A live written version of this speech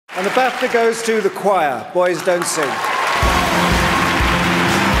And the BAFTA goes to the choir. Boys Don't Sing.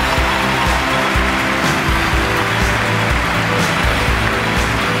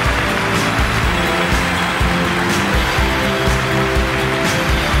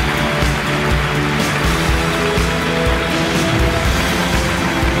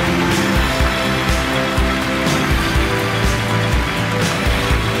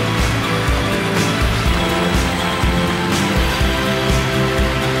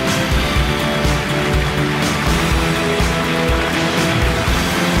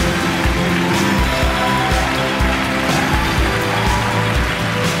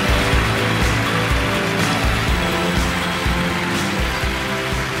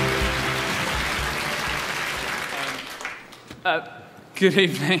 Good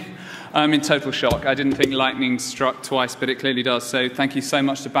evening. I'm in total shock. I didn't think lightning struck twice, but it clearly does. So thank you so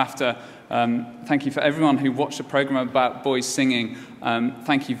much to BAFTA. Thank you for everyone who watched a programme about boys singing.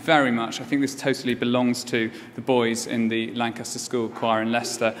 Thank you very much. I think this totally belongs to the boys in the Lancaster School Choir in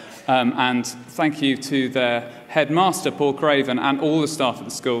Leicester. And thank you to their headmaster, Paul Craven, and all the staff at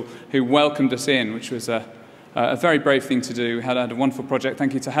the school who welcomed us in, which was a very brave thing to do. We had a wonderful project.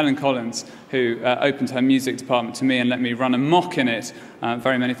 Thank you to Helen Collins, who opened her music department to me and let me run amok in it.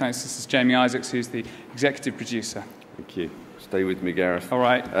 Very many thanks. This is Jamie Isaacs, who's the executive producer. Thank you. Stay with me, Gareth. All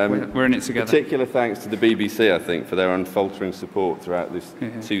right, we're in it together. Particular thanks to the BBC, I think, for their unfaltering support throughout this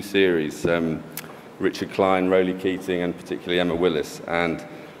two series. Richard Klein, Roly Keating, and particularly Emma Willis. And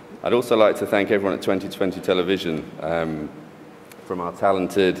I'd also like to thank everyone at 2020 Television, from our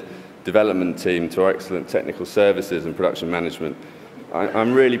talented development team to our excellent technical services and production management.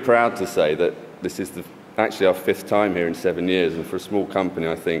 I'm really proud to say that this is actually our 5th time here in 7 years, and for a small company,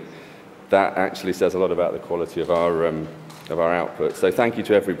 I think that actually says a lot about the quality of our output. So thank you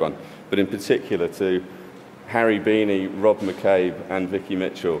to everyone, but in particular to Harry Beanie, Rob McCabe, and Vicky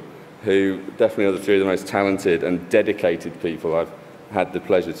Mitchell, who definitely are the 3 of the most talented and dedicated people I've had the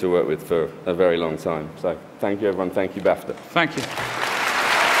pleasure to work with for a very long time. So thank you, everyone. Thank you, BAFTA. Thank you.